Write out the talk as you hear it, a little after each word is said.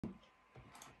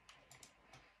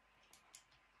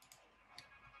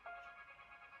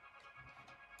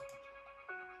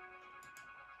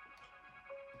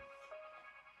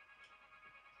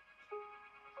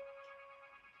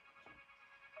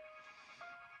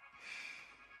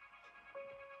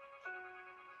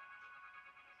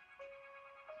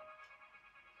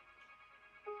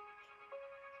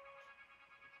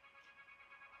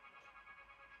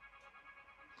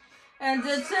and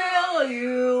to tell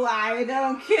you I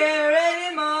don't care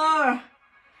anymore.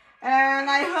 And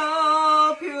I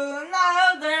hope you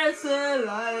know there's a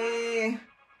lie,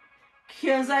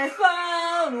 'cause I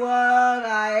found what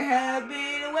I have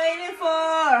been waiting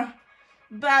for.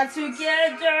 But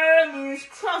together means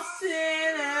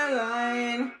crossing a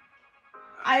line.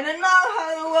 I don't know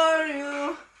how to warn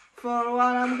you for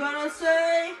what I'm gonna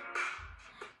say,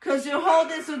 'cause you're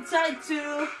holding so tight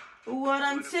to what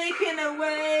I'm taking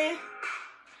away.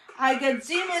 I got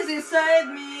demons inside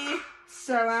me,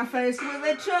 so I'm faced with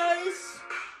a choice.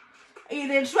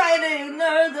 Either try to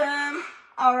ignore them,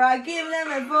 or I give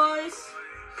them a voice.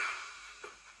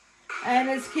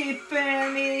 And it's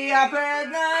keeping me up at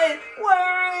night,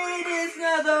 worried it's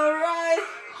not alright,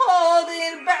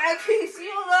 holding back things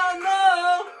you don't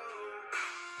know.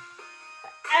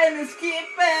 And it's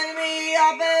keeping me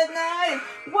up at night,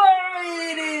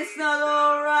 worried it's not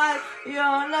alright.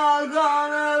 You're not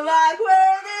gonna like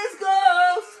where this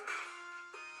goes.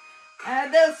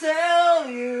 And they'll tell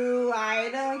you I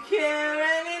don't care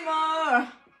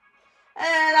anymore.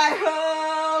 And I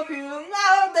hope you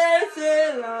know there's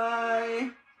a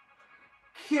lie,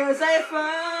 'cause I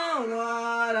found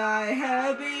what I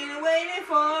have been waiting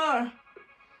for.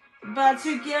 But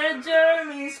together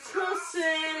means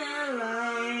crossing a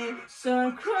line, so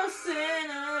I'm crossing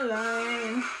a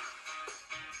line.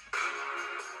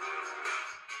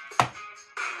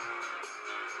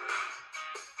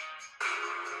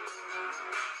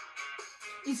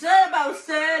 It's all about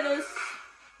status,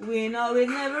 we know it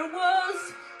never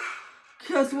was.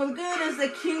 'Cause what good is the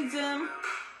kingdom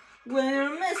when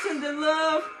you're missing the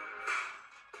love?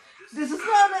 This is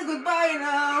not a goodbye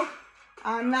now,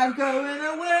 I'm not going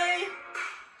away.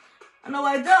 I know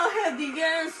I don't have the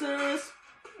answers,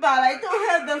 but I don't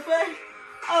have the faith.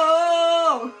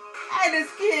 Oh, and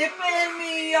it's keeping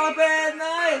me up at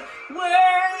night,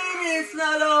 worried it's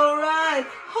not alright,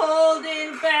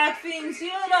 holding back things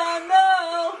you don't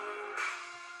know.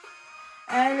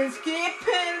 And it's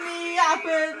keeping me up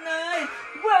at night,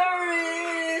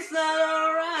 worried it's not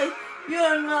alright.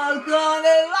 You're not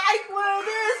gonna like where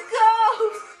this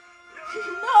goes.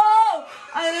 No,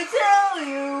 I tell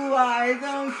you I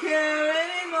don't care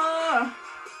anymore.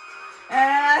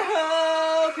 And I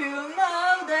hope you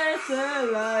know there's a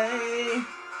lie,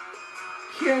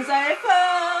 'cause I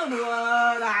found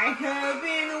what I have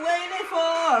been waiting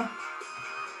for.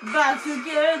 But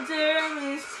together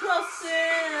means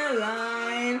crossing a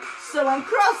line, so I'm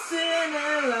crossing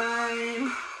a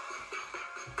line.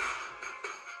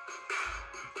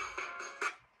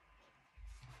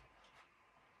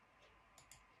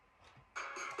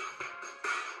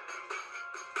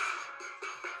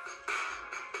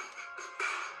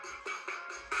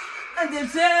 And to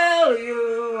tell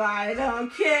you I don't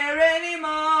care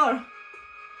anymore.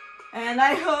 And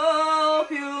I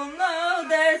hope you know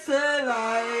there's a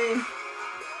lie,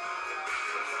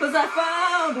 'cause I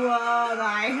found what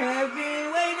I have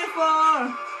been waiting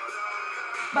for.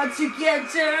 But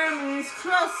together means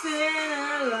crossing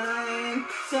a line,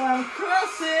 so I'm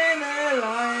crossing a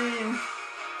line.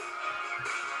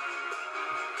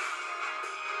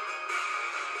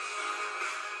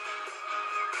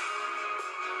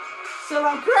 So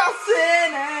I'm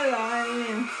crossing a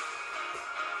line.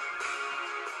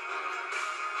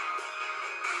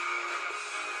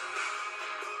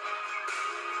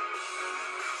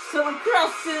 So I'm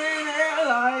crossing